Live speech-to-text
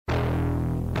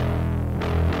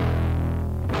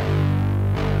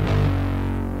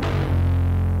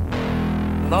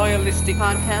Nihilistic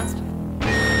podcast.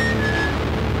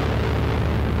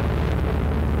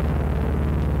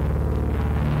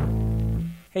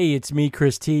 Hey, it's me,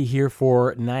 Chris T, here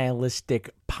for Nihilistic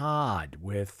Pod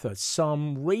with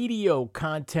some radio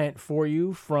content for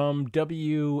you from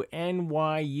WNYU-FM,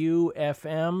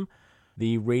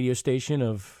 the radio station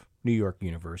of New York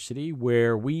University,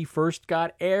 where we first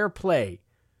got airplay.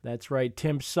 That's right,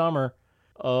 Tim Summer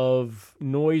of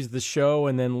Noise the Show,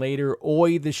 and then later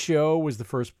Oi the Show was the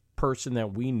first person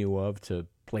that we knew of to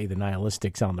play the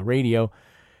Nihilistics on the radio.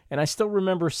 And I still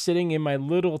remember sitting in my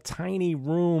little tiny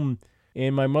room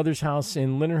in my mother's house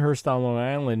in Lindenhurst on Long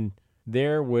Island,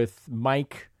 there with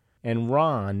Mike and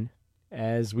Ron,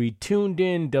 as we tuned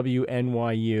in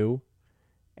WNYU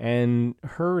and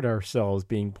heard ourselves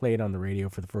being played on the radio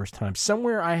for the first time.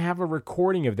 Somewhere I have a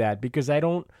recording of that because I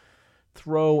don't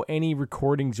throw any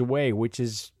recordings away, which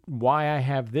is why I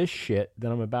have this shit that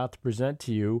I'm about to present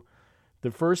to you.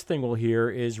 The first thing we'll hear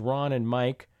is Ron and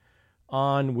Mike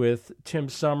on with Tim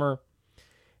Summer.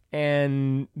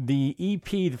 And the EP,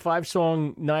 the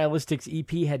 5-song Nihilistics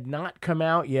EP, had not come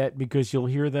out yet because you'll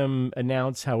hear them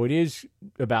announce how it is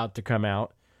about to come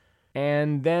out.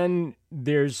 And then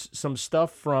there's some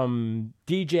stuff from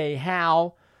DJ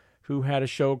Hal, who had a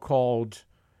show called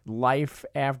Life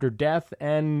After Death.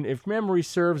 And if memory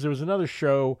serves, there was another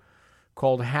show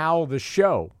called Hal the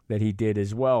Show that he did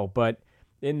as well. But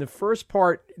in the first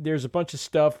part, there's a bunch of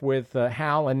stuff with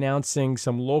Hal announcing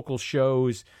some local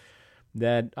shows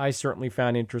that I certainly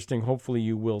found interesting. Hopefully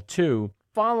you will too.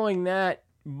 Following that,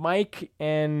 Mike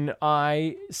and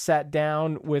I sat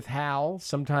down with Hal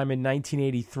sometime in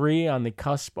 1983 on the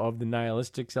cusp of the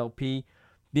Nihilistics LP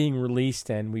being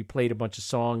released, and we played a bunch of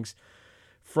songs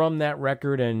from that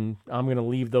record, and I'm going to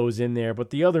leave those in there,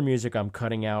 but the other music I'm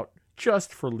cutting out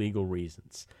just for legal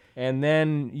reasons. And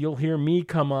then you'll hear me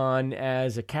come on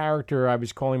as a character. I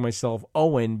was calling myself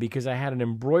Owen because I had an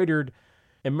embroidered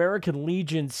American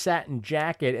Legion satin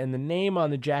jacket, and the name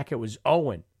on the jacket was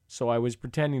Owen. So I was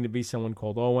pretending to be someone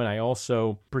called Owen. I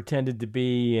also pretended to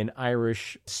be an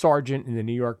Irish sergeant in the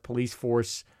New York police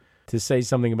force to say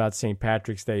something about St.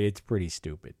 Patrick's Day. It's pretty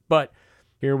stupid. But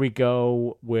here we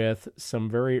go with some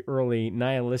very early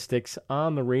Nihilistics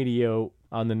on the radio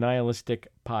on the Nihilistic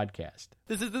Podcast.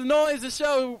 This is the Noise the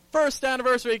Show first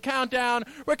anniversary countdown.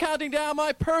 We're counting down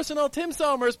my personal Tim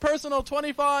Somers personal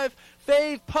 25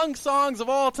 fave punk songs of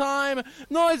all time.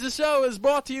 Noise the Show is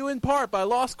brought to you in part by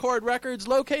Lost Chord Records,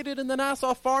 located in the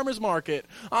Nassau Farmers Market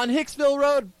on Hicksville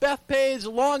Road, Bethpage,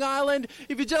 Long Island.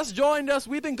 If you just joined us,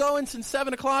 we've been going since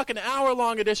 7 o'clock, an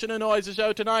hour-long edition of Noise the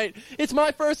Show tonight. It's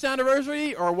my first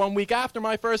anniversary, or 1 week after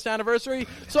my first anniversary,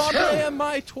 so I'm playing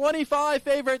my 25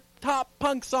 favorite top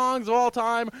punk songs of all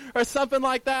time, or something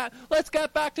like that. Let's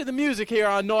get back to the music here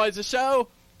on Noise the Show.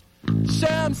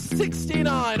 Sham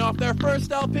 69 off their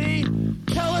first LP,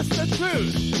 Tell Us the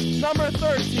Truth, number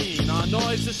 13 on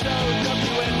Noise the Show,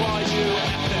 WNYU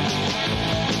FM.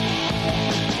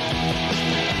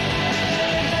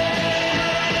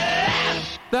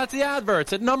 That's the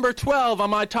adverts at number 12 on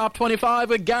my top 25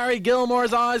 with Gary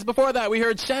Gilmore's Eyes. Before that, we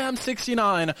heard Sham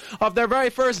 69 off their very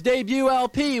first debut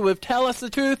LP with Tell Us the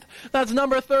Truth. That's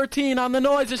number 13 on the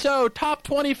Noise the Show top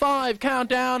 25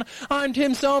 countdown. I'm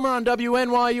Tim Somer on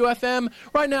WNYU FM.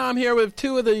 Right now, I'm here with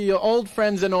two of the old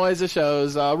friends of Noise the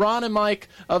Shows, Ron and Mike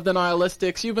of the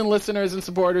Nihilistics. You've been listeners and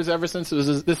supporters ever since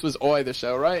this was Oi the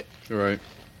Show, right? Right.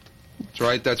 That's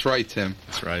right. That's right, Tim.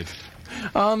 That's right.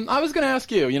 I was going to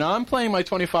ask you, I'm playing my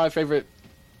 25 favorite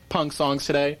punk songs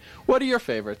today. What are your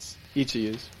favorites, each of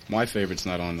you? My favorite's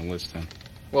not on the list, Tim.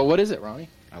 Well, what is it, Ronnie?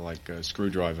 I like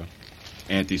Screwdriver,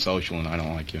 Antisocial, and I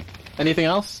Don't Like You. Anything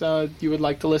else you would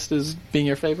like to list as being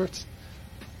your favorites?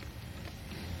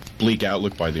 Bleak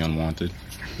Outlook by The Unwanted.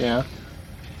 Yeah.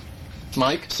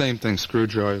 Mike? Same thing,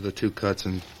 Screwdriver, the two cuts,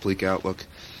 and Bleak Outlook.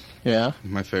 Yeah.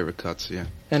 My favorite cuts, yeah.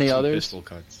 Any Some others? Pistol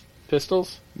cuts.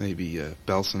 Pistols? Maybe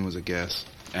Belson was a guess.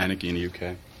 Anarchy in the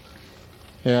UK.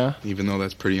 Yeah. Even though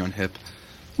that's pretty unhip.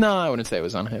 No, I wouldn't say it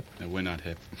was unhip. No, we're not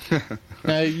hip.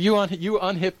 Now, you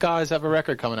unhip guys have a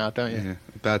record coming out, don't you? Yeah,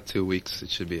 about 2 weeks it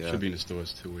should be out. Should be in the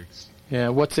stores 2 weeks. Yeah,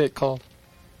 what's it called?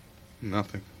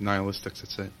 Nothing. Nihilistics,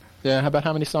 that's it. Yeah, how about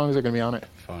how many songs are going to be on it?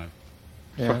 5.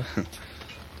 Yeah.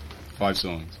 5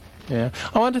 songs. Yeah.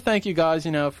 I want to thank you guys,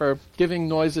 for giving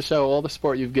Noise the Show all the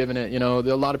support you've given it.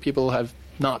 A lot of people have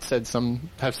said some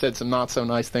not so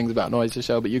nice things about Noise the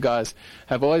Show, but you guys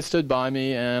have always stood by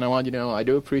me, and I want you to know I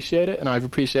do appreciate it, and I've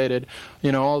appreciated,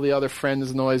 all the other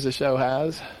friends Noise the Show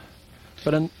has.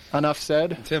 But enough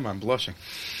said. Tim, I'm blushing.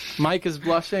 Mike is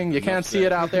blushing. You can't see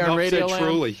it out there on Radio Land.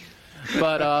 Truly.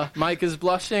 But Mike is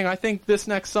blushing. I think this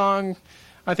next song,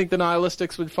 I think the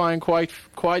Nihilistics would find quite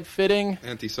fitting.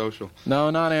 Antisocial. No,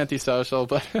 not antisocial,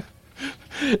 but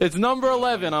it's number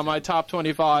 11 on my top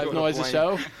 25 Noise the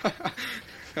Show.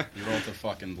 You wrote the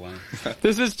fucking blank.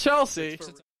 This is Chelsea.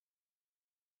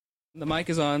 The mic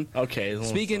is on. Okay.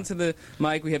 Speaking to the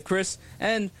mic, we have Chris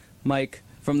and Mike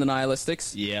from the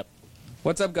Nihilistics. Yep.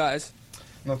 What's up, guys?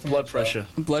 Blood pressure.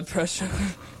 Blood pressure.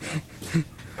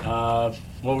 What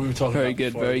were we talking Very about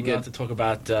good, before? very We wanted good. to talk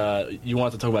about, you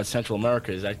wanted to talk about Central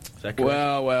America, is that correct?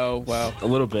 Well. A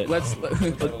little bit. Let's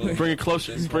Bring it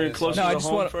closer. Bring it closer No, I to just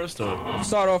home wanna- first, or?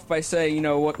 start off by saying,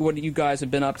 what you guys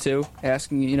have been up to.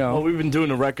 Asking, Well, we've been doing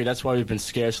the record. That's why we've been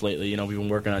scarce lately. We've been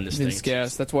working on this been thing.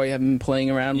 scarce. That's why you haven't been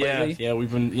playing around lately. Yeah. We've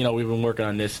been working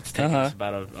on this. It's taken us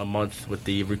about a month with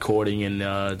the recording and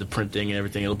the printing and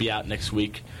everything. It'll be out next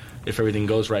week if everything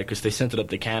goes right, because they sent it up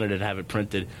to Canada to have it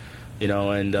printed.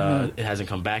 And it hasn't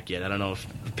come back yet. I don't know if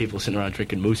people are sitting around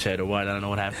drinking Moosehead or what. I don't know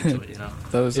what happened to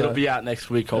it. It'll be out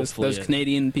next week, hopefully. Those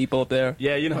Canadian people up there.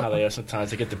 Yeah, you know how they are sometimes.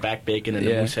 They get the back bacon and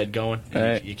the Moosehead going. And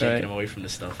Right, you can't right. get them away from the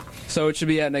stuff. So it should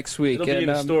be out next week. It'll be in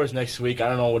the And, stores next week. I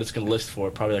don't know what it's going to list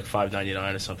for. Probably like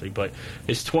 $5.99 or something. But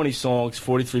it's 20 songs,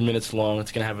 43 minutes long.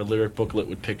 It's going to have a lyric booklet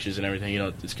with pictures and everything.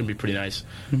 It's going to be a pretty nice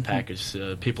package.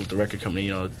 People at the record company,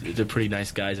 they're pretty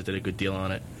nice guys that did a good deal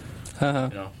on it.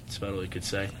 That's about all you could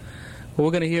say. Well,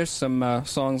 we're going to hear some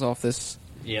songs off this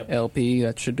Yep. LP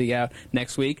that should be out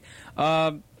next week.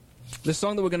 The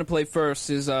song that we're going to play first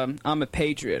is I'm a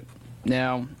Patriot.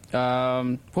 Now,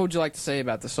 what would you like to say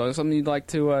about the song? Something you'd like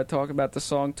to talk about the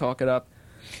song, talk it up,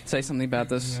 say something about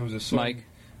this, It was a song. Mike?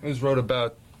 It was wrote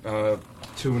about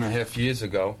 2.5 years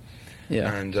ago.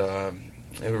 Yeah. And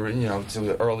it were, to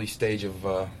the early stage of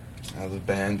the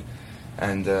band,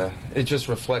 and it just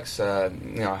reflects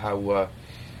how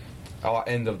our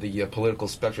end of the political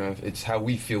spectrum. It's how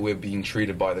we feel we're being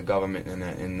treated by the government,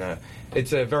 and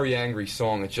it's a very angry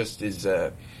song. It just is.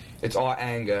 It's our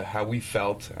anger, how we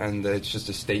felt, and it's just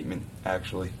a statement,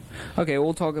 actually. Okay,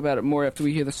 we'll talk about it more after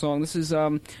we hear the song. This is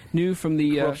new from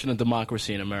the Corruption and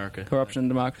Democracy in America. Corruption and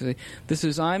Democracy. This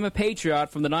is I'm a Patriot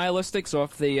from the Nihilistics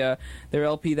off their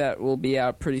LP that will be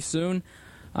out pretty soon.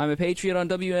 I'm a Patriot on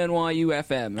WNYU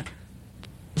FM.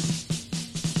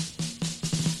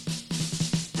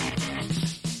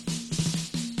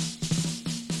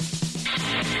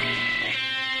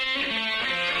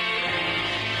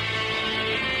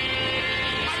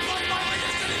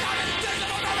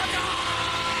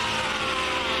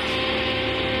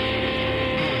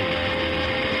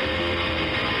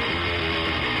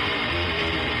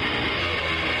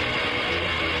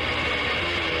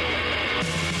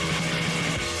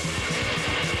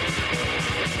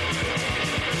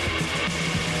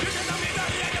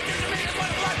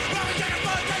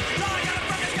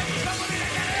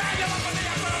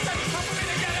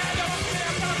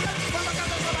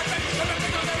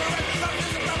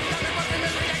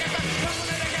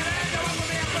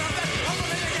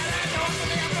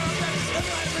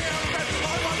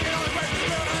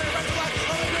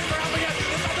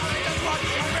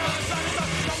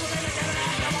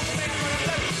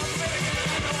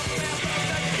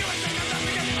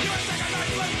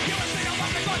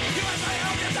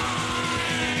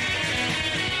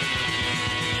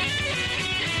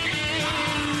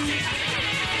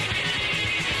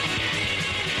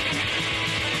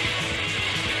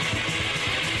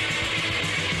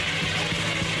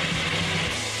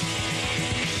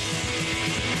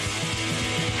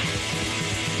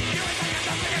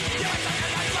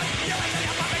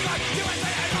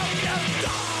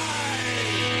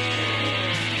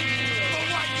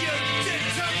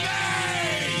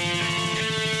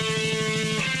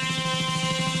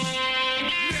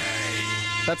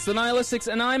 That's the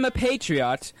Nihilistics, and I'm a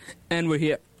Patriot, and we're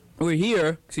here,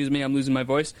 excuse me, I'm losing my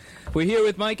voice. We're here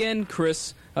with Mike and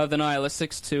Chris of the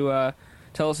Nihilistics to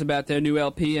tell us about their new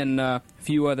LP and a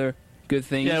few other good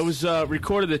things. Yeah, it was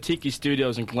recorded at Tiki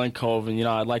Studios in Glen Cove, and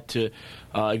I'd like to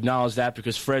acknowledge that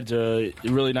because Fred's a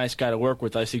really nice guy to work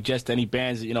with. I suggest any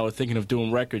bands that are thinking of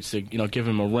doing records to give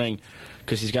him a ring,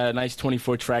 because he's got a nice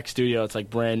 24-track studio. It's like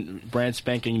brand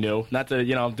spanking new. Not that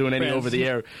I'm doing any over the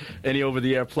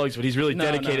air plugs, but he's really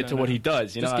dedicated to what he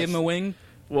does. Just give him a wing.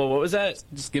 Well, what was that?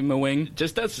 Just give him a wing.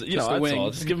 Just that's a that's wing.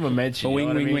 all. Just give him a mention. A wing,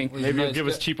 you know what wing, I mean? wing. Maybe he'll give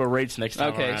us cheaper rates next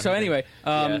time. Okay, around. so anyway,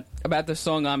 about the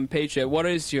song "I'm a Patriot,"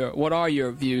 what are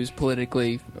your views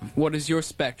politically? What is your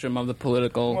spectrum of the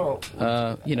political?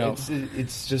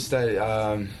 It's just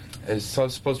that it's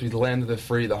supposed to be the land of the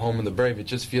free, the home of the brave. It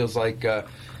just feels like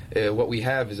what we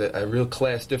have is a real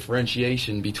class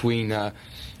differentiation between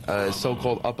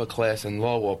so-called upper class and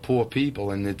low or poor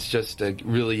people, and it's just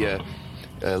really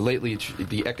lately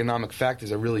the economic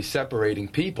factors are really separating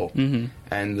people,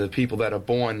 and the people that are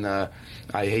born, I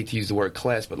hate to use the word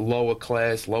class, but lower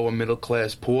class, lower middle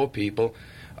class, poor people,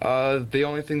 the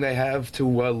only thing they have to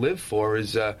live for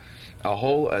is a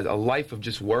life of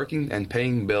just working and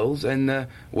paying bills and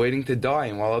waiting to die.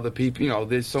 And while other people,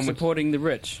 there's so much supporting the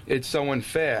rich. It's so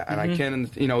unfair, and I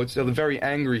can't. It's a very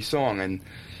angry song, and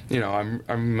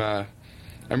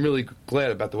I'm really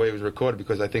glad about the way it was recorded,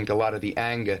 because I think a lot of the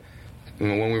anger,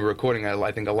 when we were recording,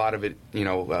 I think a lot of it,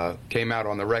 came out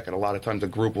on the record. A lot of times a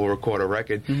group will record a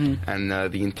record, and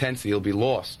the intensity will be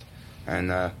lost.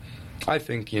 And I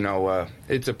think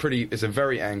it's a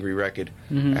very angry record,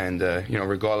 and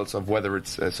regardless of whether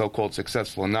it's so-called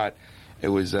successful or not, it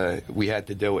was we had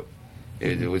to do it.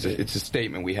 It's a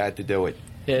statement. We had to do it.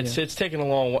 Yeah, it's taken a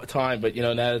long time, but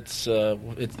now it's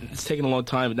taken a long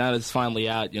time, but now that it's finally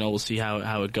out, we'll see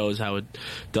how it goes, how it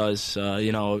does.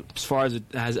 As far as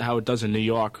how it does in New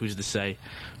York, who's to say?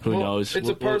 Who knows? It's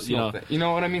a personal thing. You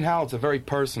know what I mean, Hal? It's a very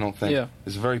personal thing. Yeah.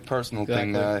 It's a very personal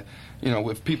thing.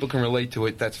 If people can relate to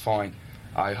it, that's fine.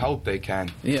 I hope they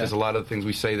can. Yeah. There's a lot of things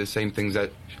we say the same things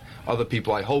that other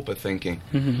people, I hope, are thinking.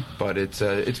 But it's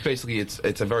basically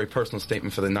it's a very personal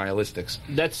statement for the Nihilistics.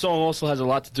 That song also has a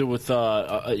lot to do with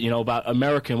about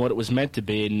America and what it was meant to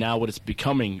be, and now what it's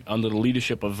becoming under the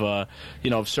leadership of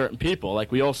of certain people.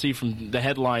 Like we all see from the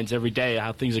headlines every day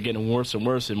how things are getting worse and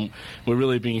worse, and we're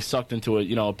really being sucked into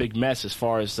a big mess as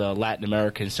far as Latin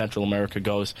America and Central America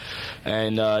goes.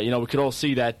 And we could all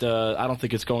see that I don't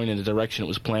think it's going in the direction it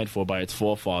was planned for by its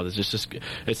forefathers.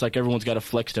 It's like everyone's got to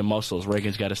flex their muscles.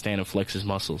 Reagan's got to stand and flex his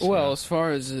muscles. Well, as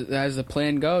far as the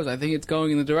plan goes, I think it's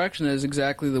going in the direction that is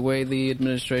exactly the way the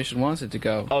administration wants it to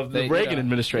go. Of the Reagan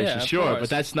administration, yeah, sure, but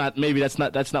that's not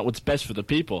what's best for the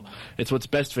people. It's what's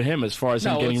best for him as far as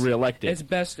him getting reelected. It's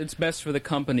best for the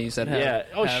companies that have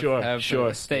have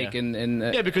a stake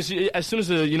in because as soon as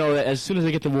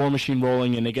they get the war machine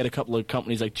rolling and they get a couple of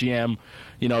companies like GM,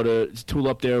 to tool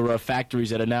up their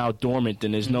factories that are now dormant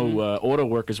and there's no auto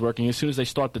workers working, as soon as they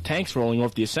start the tanks rolling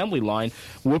off the assembly line,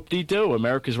 whoop-de-doo,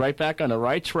 America's right back on the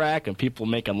right track, and people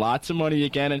making lots of money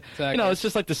again. And exactly. It's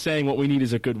just like the saying, what we need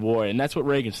is a good war, and that's what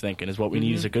Reagan's thinking, is what we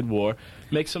need is a good war.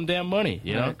 Make some damn money,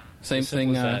 you know? Right. Same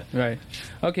thing, right.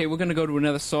 Okay, we're going to go to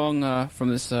another song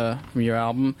from your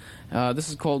album. This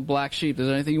is called Black Sheep. Is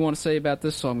there anything you want to say about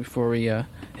this song before we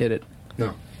hit it?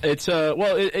 No. It's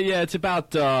it's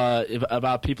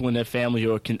about people in their family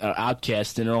who are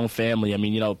outcasts in their own family. I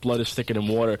mean, blood is thicker than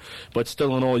water, but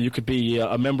still in all, you could be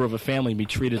a member of a family and be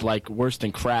treated like worse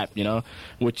than crap,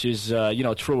 which is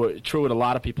true at a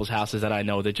lot of people's houses that I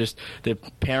know. Their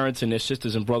parents and their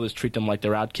sisters and brothers treat them like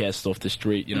they're outcasts off the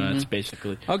street. That's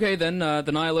basically. Okay, then the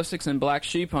Nihilistics and Black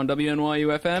Sheep on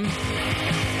WNYU FM.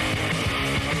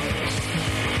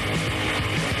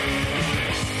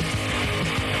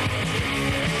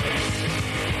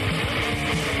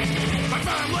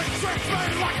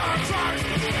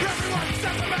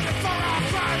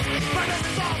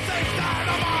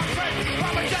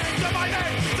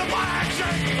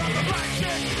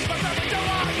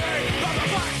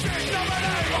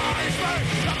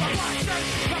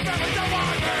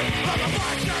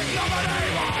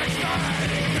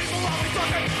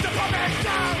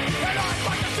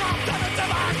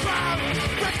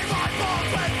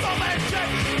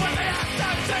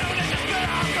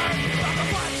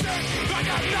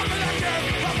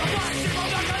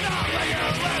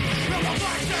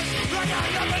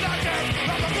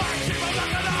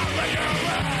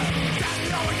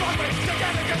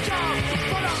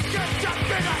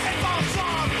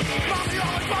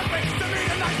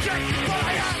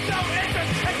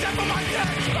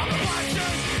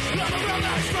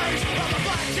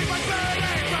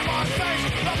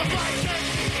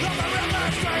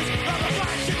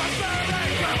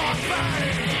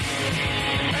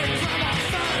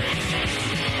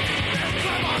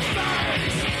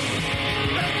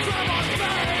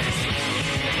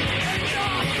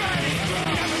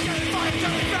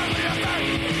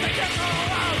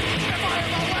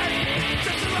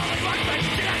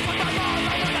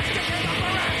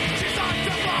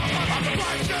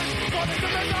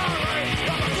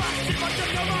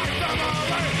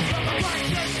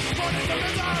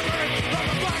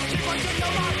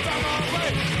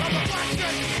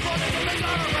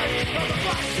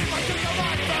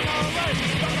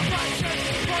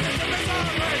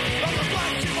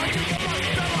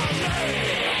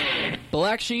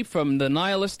 Black Sheep from the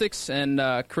Nihilistics,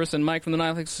 and Chris and Mike from the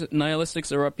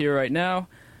Nihilistics are up here right now,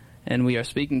 and we are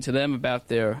speaking to them about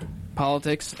their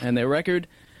politics and their record,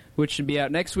 which should be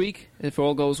out next week if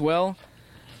all goes well.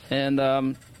 And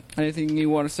Anything you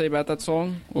want to say about that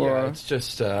song? Or Yeah, it's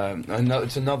just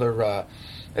another.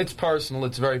 It's personal.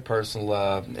 It's very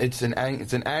personal. It's an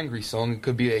angry song. It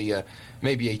could be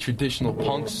maybe a traditional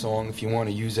punk song if you want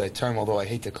to use that term. Although I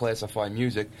hate to classify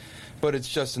music, but it's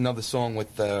just another song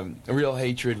with real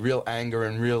hatred, real anger,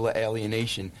 and real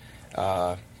alienation.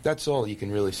 That's all you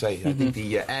can really say. I think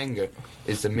the anger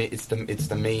is the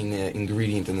main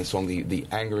ingredient in the song. The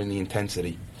anger and the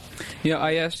intensity. Yeah,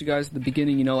 I asked you guys at the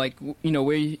beginning,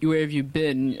 where have you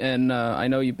been? And I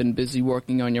know you've been busy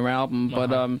working on your album,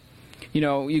 but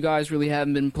you guys really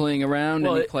haven't been playing around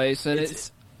any place,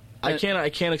 and I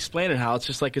can't explain it how. It's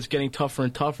just like it's getting tougher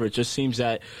and tougher. It just seems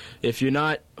that if you're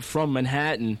not from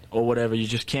Manhattan or whatever, you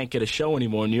just can't get a show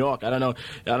anymore in New York. I don't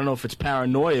know if it's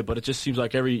paranoia, but it just seems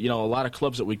like a lot of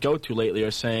clubs that we go to lately are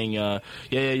saying,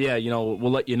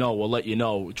 we'll let you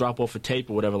know, drop off a tape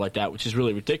or whatever like that, which is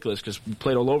really ridiculous because we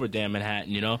played all over damn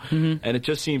Manhattan, and it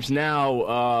just seems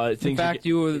now in fact,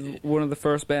 you were one of the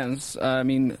first bands,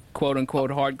 quote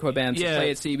unquote hardcore bands to play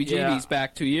at CBGB's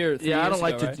back 2 years. Yeah, I don't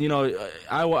like ago, to,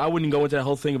 I wouldn't go into that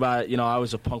whole thing about, I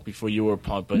was a punk before you were a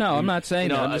punk. But no, I'm not saying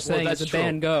that. I'm just saying as a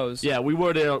band goes. Yeah, we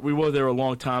were there a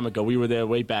long time ago. We were there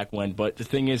way back when. But the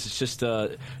thing is, it's just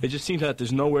it just seems that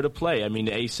there's nowhere to play. I mean,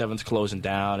 the A7's closing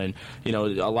down, and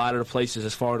a lot of the places,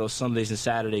 as far as those Sundays and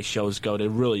Saturday shows go,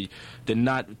 they're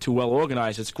not too well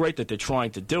organized. It's great that they're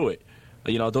trying to do it.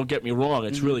 Don't get me wrong.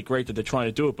 It's really great that they're trying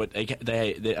to do it, but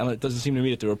it doesn't seem to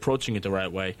me that they're approaching it the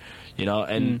right way.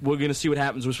 And we're going to see what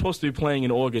happens. We're supposed to be playing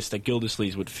in August at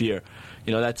Gildersleeves with Fear.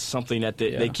 That's something that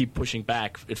they keep pushing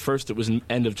back. At first it was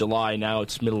end of July. Now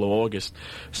it's middle of August.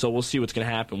 So we'll see what's going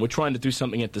to happen. We're trying to do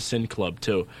something at the Sin Club,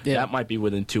 too. Yeah. That might be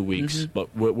within 2 weeks, but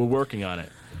we're working on it.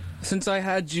 Since I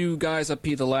had you guys up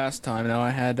here the last time, now I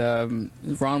had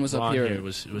Ron was up here.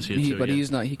 Was here too, but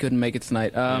he's not. He couldn't make it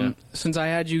tonight. Since I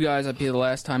had you guys up here the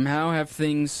last time, how have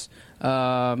things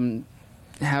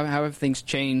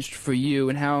changed for you,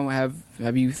 and how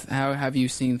have you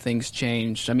seen things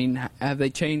change? I mean, have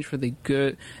they changed for the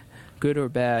good or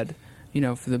bad?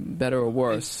 For the better or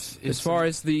worse, as far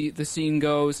as the scene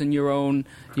goes, and your own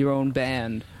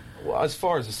band. Well, as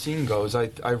far as the scene goes,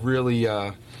 I really.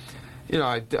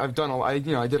 I've done I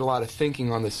did a lot of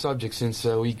thinking on the subject since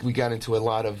we got into a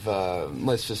lot of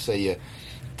let's just say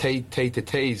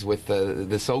tete-a-tetes with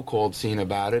the so-called scene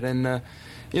about it, and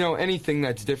anything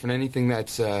that's different, anything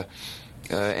that's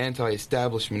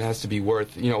anti-establishment has to be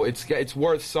worth it's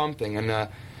worth something, and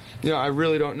I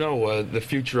really don't know the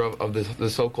future of the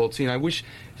so-called scene. I wish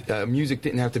music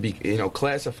didn't have to be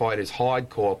classified as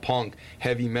hardcore, punk,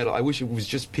 heavy metal. I wish it was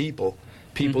just people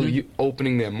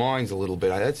opening their minds a little bit.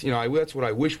 That's that's what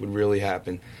I wish would really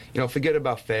happen. Forget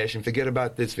about fashion, forget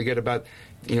about this, forget about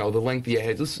the length of your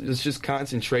heads. Let's just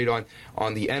concentrate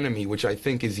on the enemy, which I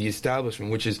think is the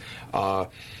establishment, which is the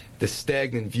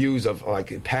stagnant views of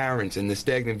parents and the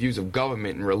stagnant views of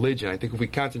government and religion. I think if we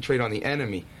concentrate on the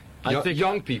enemy.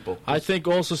 Young people. I think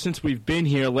also since we've been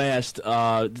here last,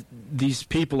 these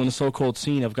people in the so-called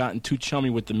scene have gotten too chummy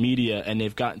with the media, and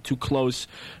they've gotten too close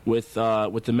with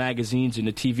the magazines and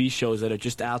the TV shows that are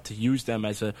just out to use them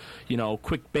as a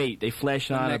quick bait. They flash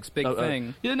on the next big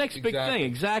thing. The next big thing,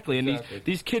 exactly. And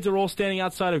these kids are all standing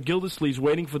outside of Gildersleeves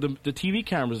waiting for the TV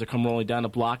cameras to come rolling down the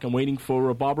block and waiting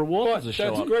for Barbara Walters to show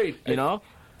up. That's great.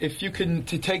 If you can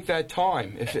to take that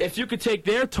time. If you could take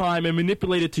their time and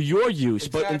manipulate it to your use,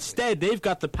 exactly. But instead they've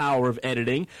got the power of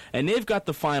editing, and they've got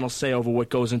the final say over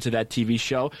what goes into that TV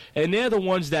show, and they're the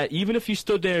ones that, even if you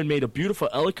stood there and made a beautiful,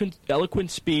 eloquent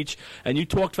speech, and you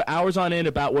talked for hours on end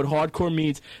about what hardcore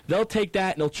means, they'll take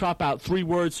that and they'll chop out 3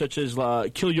 words such as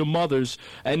kill your mothers,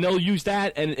 and they'll use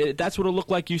that, and that's what it'll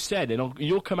look like you said, and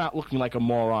you'll come out looking like a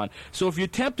moron. So if you're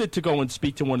tempted to go and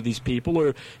speak to one of these people,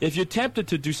 or if you're tempted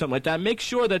to do something like that, make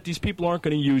sure that these people aren't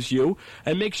going to use you,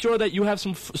 and make sure that you have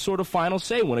some sort of final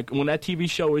say when that TV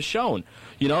show is shown.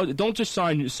 Don't just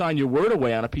sign your word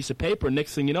away on a piece of paper, and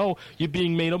next thing you know, you're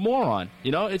being made a moron.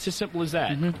 It's as simple as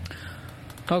that.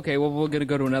 Okay, well, we're going to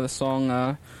go to another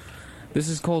song. This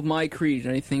is called My Creed.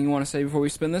 Anything you want to say before we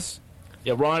spin this?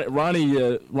 Yeah,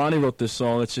 Ronnie wrote this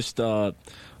song. It's just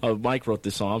Mike wrote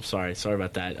this song. I'm sorry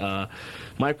about that.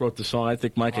 Mike wrote the song. I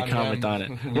think Mike could comment on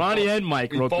it. Ronnie and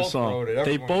Mike wrote the song.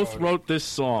 They both wrote this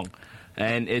song,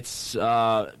 and it's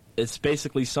it's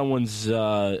basically someone's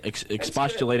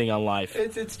expostulating on life.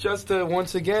 It's just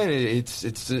once again, it's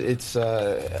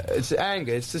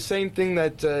anger. It's the same thing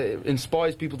that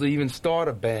inspires people to even start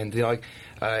a band. You know, like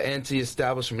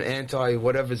anti-establishment,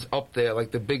 anti-whatever's up there, like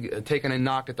the big taking a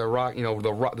knock at the rock, you know,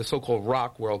 the so-called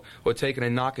rock world, or taking a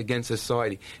knock against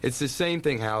society. It's the same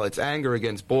thing, Hal. It's anger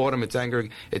against boredom. It's anger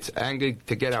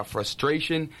to get out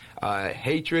frustration,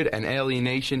 hatred, and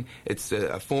alienation. It's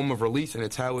a form of release, and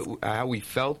it's how we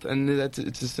felt, and it's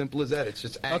as simple as that. It's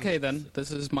just anger. Okay, then. This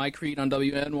is My Creed on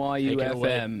WNYU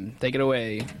FM. Take it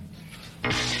away.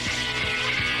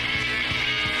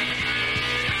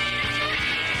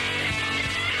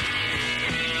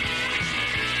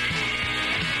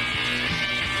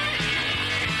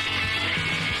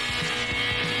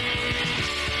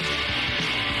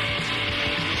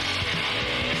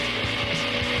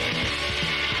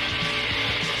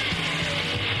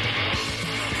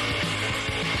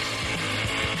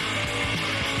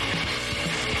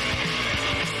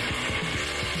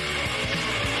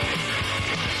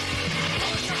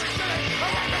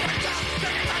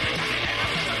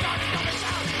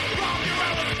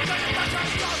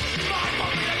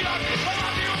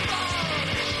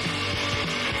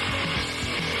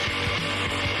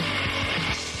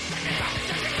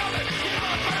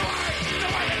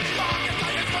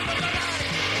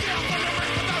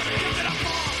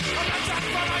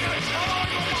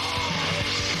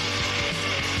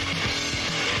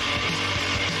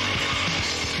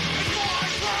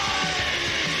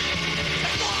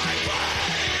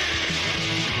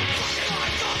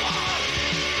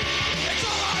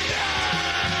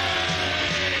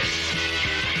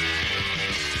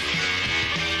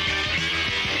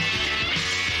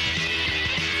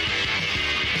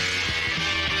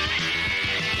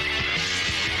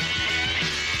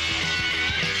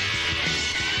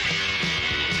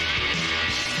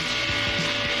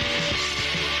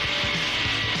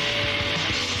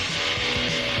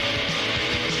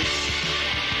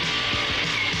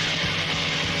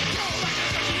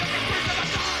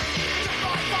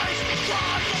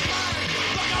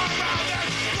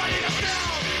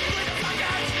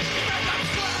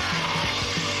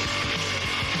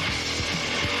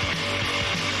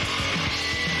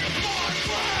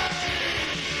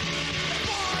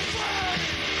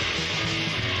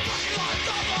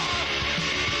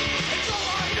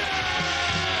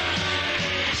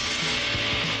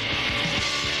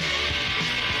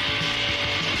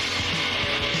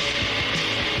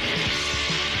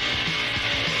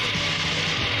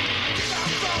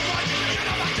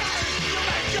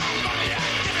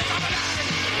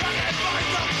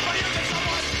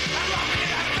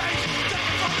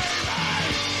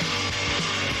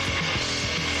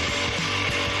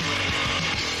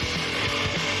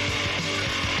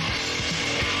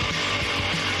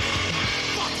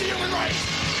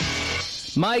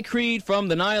 My Creed from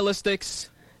the Nihilistics,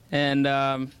 and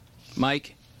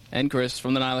Mike and Chris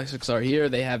from the Nihilistics are here.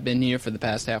 They have been here for the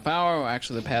past half hour, or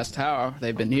actually the past hour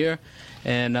they've been here,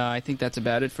 and I think that's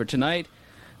about it for tonight.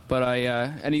 But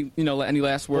any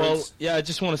last words? Well, yeah, I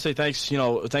just want to say thanks.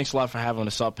 Thanks a lot for having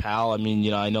us up, Hal. I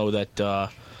mean, I know that.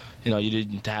 You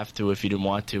didn't have to if you didn't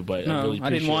want to, but no, I really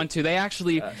appreciate didn't want to. They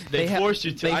actually they forced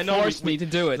you to. They I know forced me to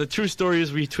do it. The true story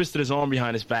is we twisted his arm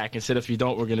behind his back and said, if you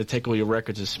don't, we're going to take all your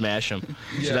records and smash them.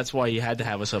 Yeah. So that's why he had to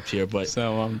have us up here. But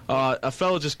so a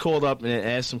fellow just called up and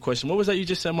asked some question. What was that you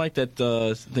just said, Mike? That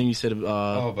thing you said?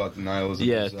 About the nihilism.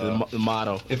 Yeah, the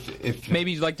motto. If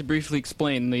maybe you'd like to briefly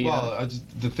explain the. Well,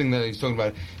 the thing that he's talking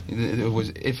about, it was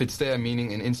if it's there,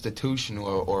 meaning an institution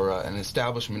or an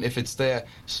establishment. If it's there,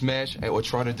 smash it or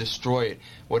try to destroy it.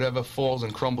 Whatever falls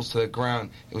and crumbles to the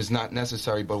ground, it was not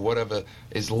necessary, but whatever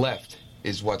is left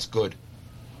is what's good.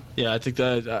 Yeah, I think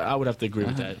that I would have to agree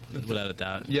with that, without a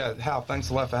doubt. Yeah, Hal, thanks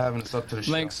a lot for having us up to the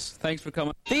show. Thanks for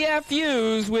coming. The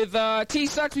FUs with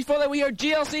T-Sucks. Before that, we heard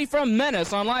GLC from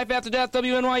Menace on Life After Death,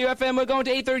 WNYU FM. We're going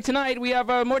to 8:30 tonight. We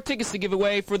have more tickets to give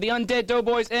away for the Undead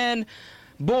Doughboys and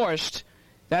Borscht.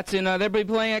 That's in, they'll be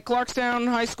playing at Clarkstown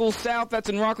High School South. That's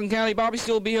in Rockland County. Bobby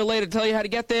Steele will be here later to tell you how to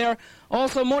get there.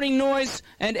 Also, Morning Noise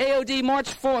and AOD March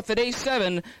 4th at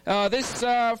A7. This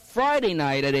Friday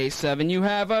night at A7, you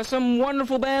have some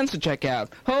wonderful bands to check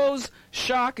out. Hose,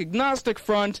 Shock, Agnostic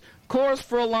Front, Chorus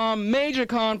for Alarm, Major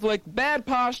Conflict, Bad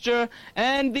Posture,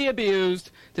 and The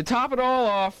Abused. To top it all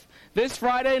off, this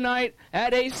Friday night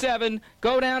at A7,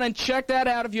 go down and check that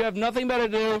out if you have nothing better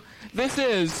to do. This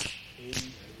is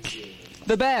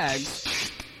The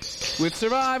Bags with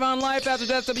Survive on Life After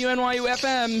Death, WNYU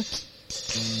FM.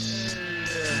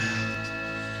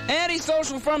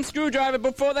 Antisocial from Screwdriver.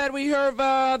 Before that, we heard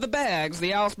The Bags,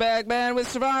 the Alice Bag Band with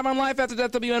Survive on Life After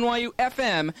Death, WNYU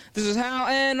FM. This is Hal,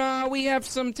 and we have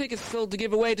some tickets still to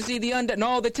give away to see the Undead.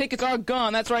 No, the tickets are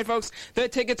gone. That's right, folks. The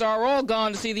tickets are all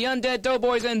gone to see the Undead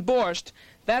Doughboys and Borscht.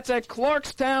 That's at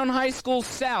Clarkstown High School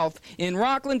South in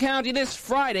Rockland County this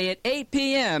Friday at 8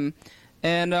 p.m.,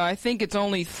 and I think it's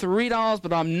only $3,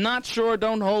 but I'm not sure.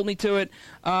 Don't hold me to it.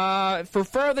 For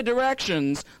further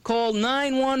directions, call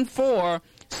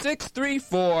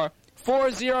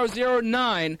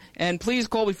 914-634-4009, and please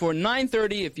call before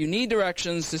 9:30 if you need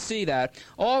directions to see that.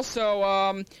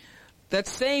 Also, that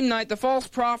same night, the False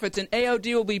Prophets and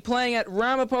AOD will be playing at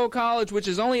Ramapo College, which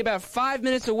is only about 5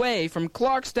 minutes away from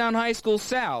Clarkstown High School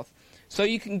South. So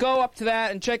you can go up to that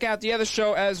and check out the other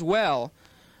show as well.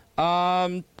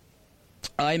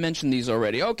 I mentioned these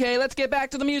already. Okay, let's get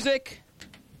back to the music.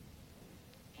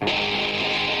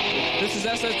 This is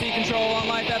SSD Control on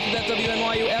Life After Death,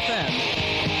 WNYU FM.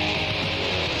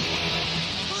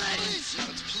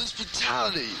 That's police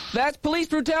brutality. That's Police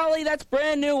Brutality. That's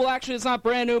brand new. Well, actually, it's not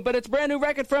brand new, but it's a brand new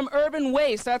record from Urban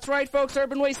Waste. That's right, folks.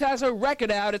 Urban Waste has a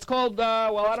record out. It's called,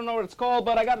 well, I don't know what it's called,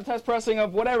 but I got a test pressing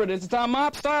of whatever it is. It's on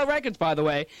Mop Style Records, by the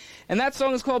way. And that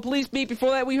song is called Police Beat.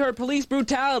 Before that, we heard Police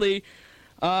Brutality.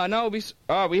 We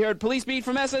heard Police Beat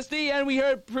from SSD, and we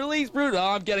heard Police Brutal.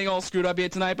 Oh, I'm getting all screwed up here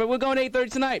tonight, but we're going to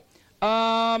 8:30 tonight.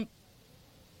 A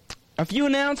few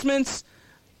announcements.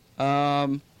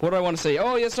 What do I want to say?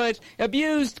 Oh, yes, right.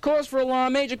 Abused, cause for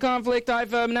alarm, major conflict.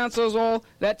 I've announced those all.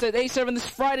 That's at A7 this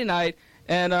Friday night.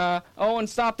 And, and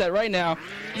stop that right now.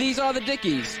 These are the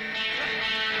Dickies.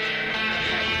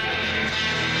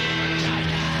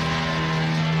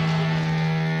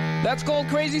 That's called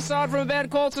Crazy Sod from a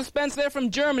band called Suspense. They're from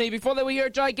Germany. Before that, we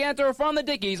hear Gigantor from the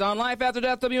Dickies on Life After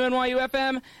Death, WNYU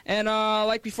FM. And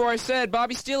like before I said,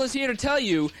 Bobby Steele is here to tell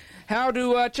you how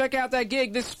to check out that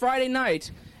gig this Friday night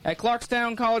at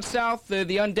Clarkstown College South, the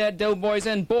Undead Doughboys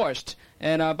and Borscht.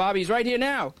 And Bobby's right here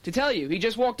now to tell you. He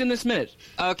just walked in this minute.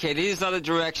 Okay, these are the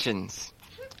directions.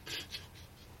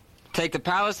 Take the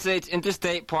Palisades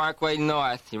Interstate Parkway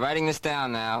north. You're writing this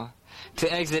down now. To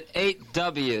exit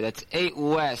 8W, that's 8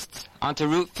 west, onto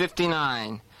Route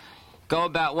 59. Go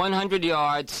about 100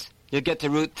 yards, you'll get to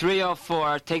Route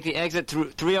 304, take the exit to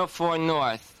Route 304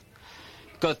 north.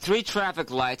 Go 3 traffic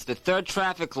lights, the third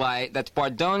traffic light, that's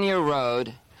Bardonia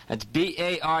Road, that's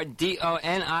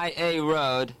Bardonia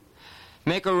Road.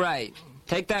 Make a right.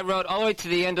 Take that road all the way to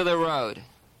the end of the road.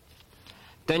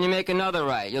 Then you make another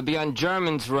right. You'll be on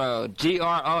Germans Road,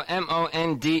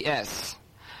 Gromonds.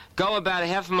 Go about a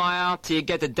half mile till you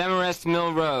get to Demarest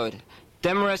Mill Road.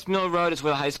 Demarest Mill Road is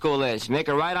where the high school is. Make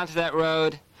a right onto that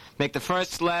road, make the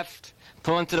first left,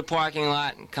 pull into the parking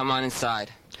lot, and come on inside.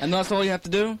 And that's all you have to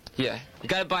do? Yeah. You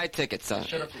gotta buy tickets, though.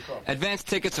 Shut off your car. Advance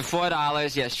tickets are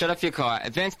 $4. Yeah, shut off your car.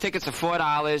 Advance tickets are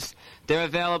 $4. They're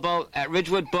available at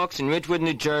Ridgewood Books in Ridgewood,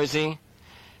 New Jersey.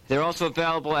 They're also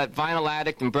available at Vinyl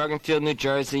Addict in Bergenfield, New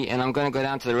Jersey, and I'm going to go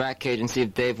down to the Rat Cage and see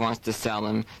if Dave wants to sell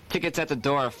them. Tickets at the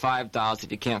door are $5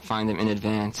 if you can't find them in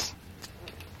advance.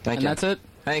 Thank you. And that's it?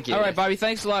 Thank you. All right, Bobby,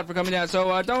 thanks a lot for coming down.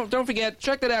 So don't forget,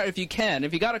 check that out if you can.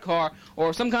 If you got a car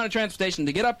or some kind of transportation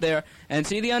to get up there and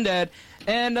see the Undead.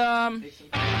 And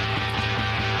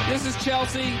this is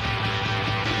Chelsea,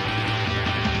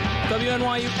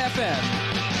 WNYU FM.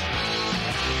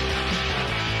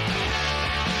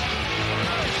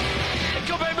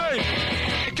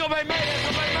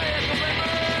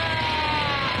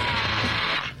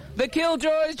 The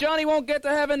Killjoys, Johnny won't get to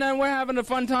heaven, and we're having a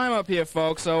fun time up here,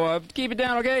 folks, so keep it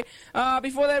down, okay?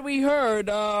 Before that, we heard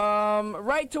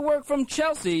Right to Work from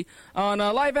Chelsea on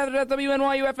Live After Death,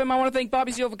 WNYU FM. I want to thank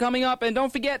Bobby Steele for coming up, and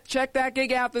don't forget, check that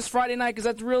gig out this Friday night, because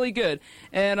that's really good.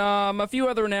 And a few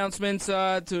other announcements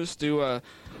just to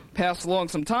pass along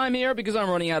some time here, because I'm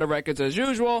running out of records as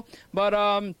usual,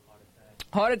 but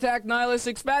Heart Attack,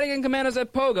 Nihilistics, Vatican Commandos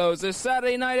at Pogo's this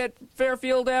Saturday night at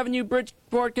Fairfield Avenue,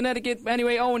 Bridgeport, Connecticut.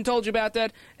 Anyway, Owen told you about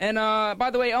that. And, by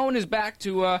the way, Owen is back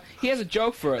to, he has a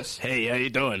joke for us. Hey, how you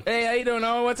doing? Hey, how you doing,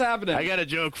 Owen? What's happening? I got a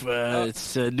joke for,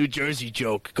 it's a New Jersey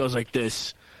joke. It goes like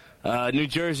this. New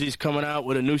Jersey's coming out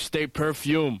with a new state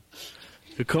perfume.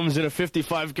 It comes in a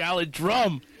 55-gallon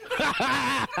drum.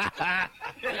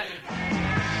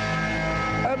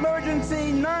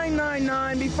 Emergency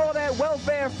 999. Before that,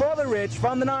 welfare for the rich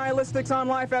from the Nihilistics on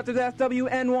Life After Death,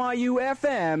 WNYU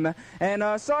FM.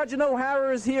 And Sergeant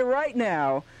O'Hara is here right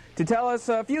now to tell us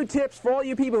a few tips for all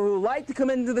you people who like to come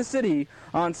into the city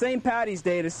on St. Patty's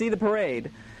Day to see the parade.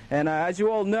 And as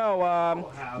you all know,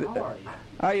 how are you?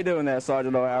 How you doing there,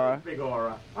 Sergeant O'Hara? Big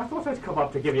Aura. I thought I'd come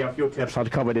up to give you a few tips on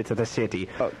coming into the city.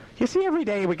 You see, every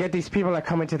day we get these people that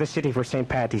come into the city for St.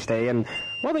 Patty's Day, and,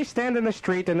 well, they stand in the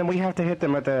street, and then we have to hit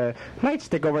them with a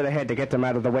nightstick over the head to get them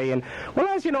out of the way. And, well,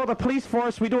 as you know, the police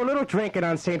force, we do a little drinking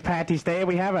on St. Patty's Day.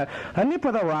 We have a nip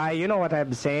of the rye, you know what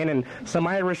I'm saying, and some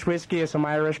Irish whiskey and some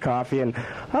Irish coffee. And,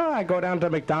 I go down to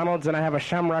McDonald's, and I have a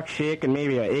Shamrock Shake and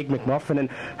maybe an Egg McMuffin.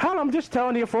 And, hell, I'm just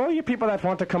telling you, for all you people that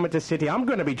want to come into the city, I'm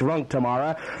going to be drunk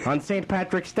tomorrow on St.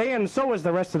 Patrick's Day, and so is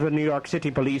the rest of the New York City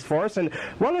police force. And,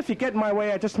 well, if you get in my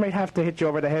way, I just might have to hit you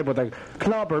over the head with a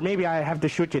club, or maybe I have to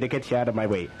shoot you to get you out of my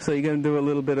way. So you're going to do a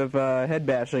little bit of head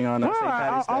bashing on St.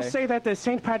 Patty's Day? I'll say that the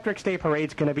St. Patrick's Day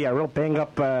parade's going to be a real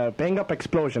bang-up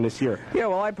explosion this year. Yeah,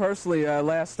 well, I personally,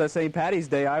 last St. Patty's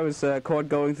Day, I was caught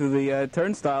going through the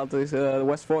turnstile to the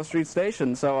West 4th Street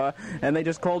station, so, and they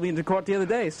just called me into court the other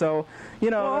day, so,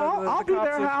 you know... Well, I'll be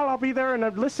there, Hal, I'll be there,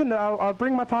 and listen, I'll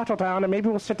bring my bottle down, and maybe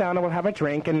we'll sit down and we'll have a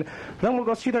drink, and then we'll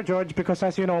go see the judge, because,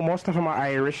 as you know, most of them are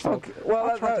Irish, so... Okay.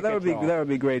 Well, that would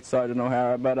be great, Sergeant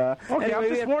O'Hara, but, okay, anyway,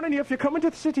 I'm just warning you, if you come into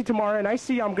the city tomorrow and I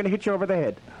see you, I'm going to hit you over the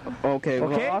head. Okay,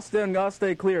 well, I'll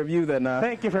stay clear of you then.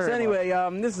 Thank you very much. So anyway,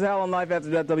 this is Hal on Life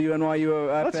After Death,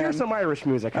 WNYU. Let's hear some Irish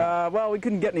music. Well, we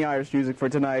couldn't get any Irish music for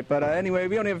tonight, but anyway,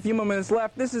 we only have a few more minutes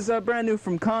left. This is brand new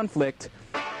from Conflict.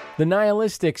 The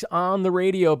Nihilistics on the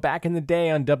radio back in the day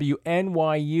on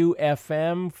WNYU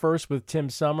FM, first with Tim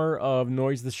Summer of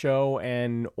Noise the Show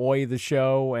and Oi the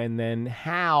Show, and then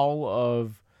Hal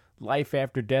of Life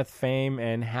After Death fame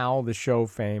and Hal the Show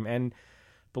fame. And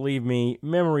believe me,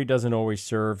 memory doesn't always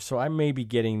serve, so I may be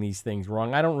getting these things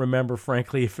wrong. I don't remember,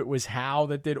 frankly, if it was Hal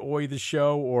that did Oi the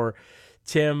Show or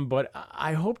Tim, but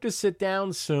I hope to sit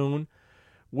down soon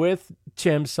with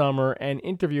Tim Summer and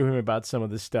interview him about some of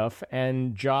this stuff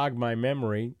and jog my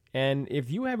memory. And if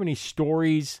you have any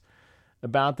stories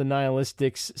about the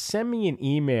Nihilistics, send me an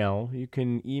email. You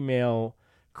can email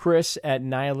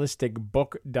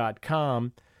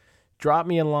chris@nihilisticbook.com. Drop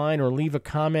me a line or leave a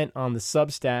comment on the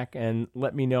Substack and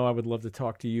let me know. I would love to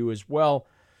talk to you as well.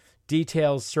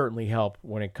 Details certainly help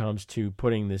when it comes to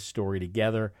putting this story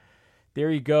together. There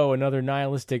you go, another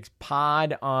Nihilistics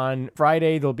pod. On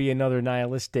Friday, there'll be another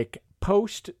Nihilistic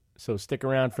post, so stick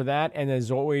around for that. And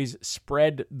as always,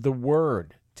 spread the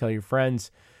word. Tell your friends,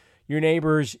 your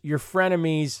neighbors, your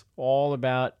frenemies, all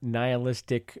about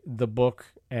Nihilistic, the book,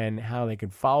 and how they can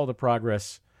follow the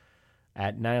progress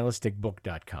at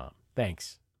nihilisticbook.com.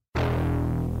 Thanks.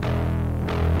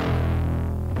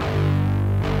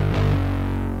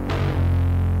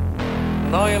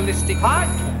 Nihilistic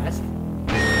Podcast